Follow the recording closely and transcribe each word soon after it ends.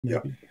Yeah.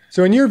 maybe.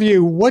 So in your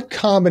view, what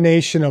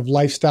combination of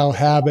lifestyle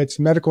habits,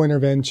 medical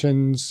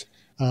interventions,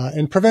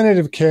 and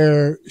preventative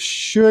care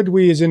should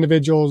we as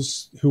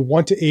individuals who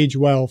want to age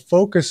well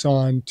focus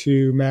on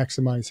to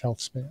maximize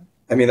health span?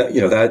 I mean,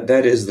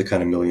 that is the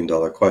kind of $1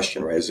 million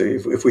question, right? So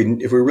if we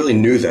really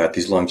knew that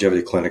these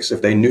longevity clinics,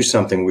 if they knew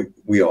something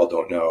we all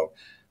don't know,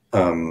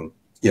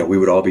 we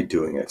would all be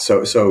doing it.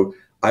 So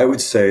I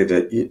would say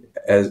that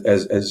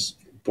as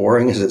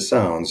boring as it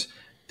sounds,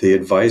 the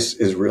advice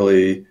is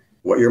really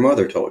what your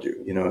mother told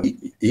you.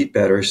 Eat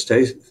better,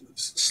 stay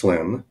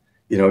slim.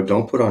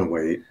 Don't put on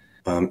weight.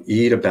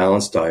 Eat a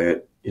balanced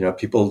diet.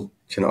 People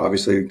can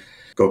obviously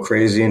go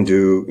crazy and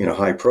do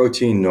high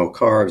protein, no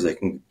carbs. They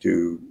can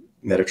do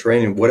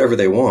Mediterranean, whatever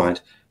they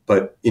want.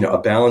 But a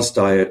balanced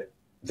diet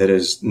that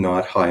is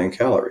not high in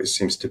calories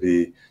seems to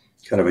be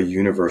kind of a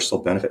universal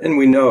benefit. And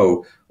we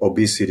know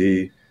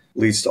obesity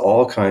leads to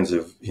all kinds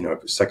of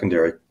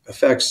secondary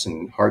effects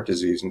and heart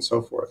disease and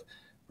so forth,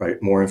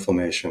 right? More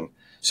inflammation.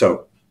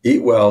 So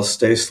eat well,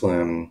 stay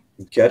slim,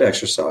 get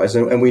exercise.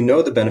 And we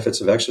know the benefits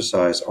of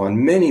exercise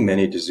on many,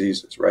 many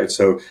diseases, right?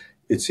 So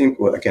it seems,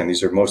 well, again,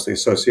 these are mostly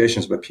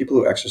associations, but people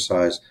who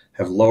exercise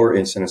have lower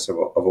incidence of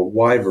a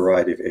wide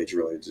variety of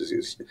age-related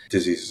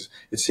diseases.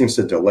 It seems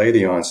to delay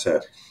the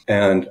onset.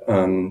 And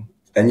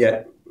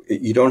yet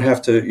you don't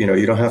have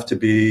to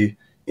be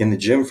in the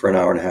gym for an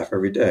hour and a half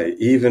every day.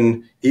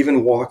 Even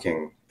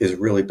walking is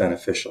really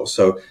beneficial.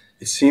 So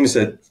it seems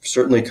that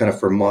certainly kind of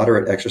for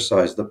moderate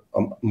exercise,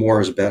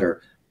 more is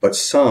better, but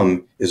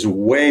some is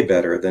way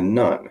better than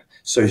none.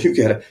 So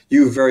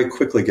you very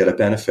quickly get a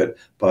benefit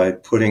by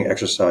putting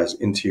exercise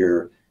into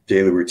your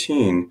daily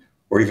routine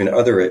or even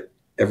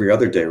every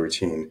other day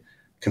routine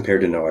compared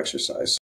to no exercise.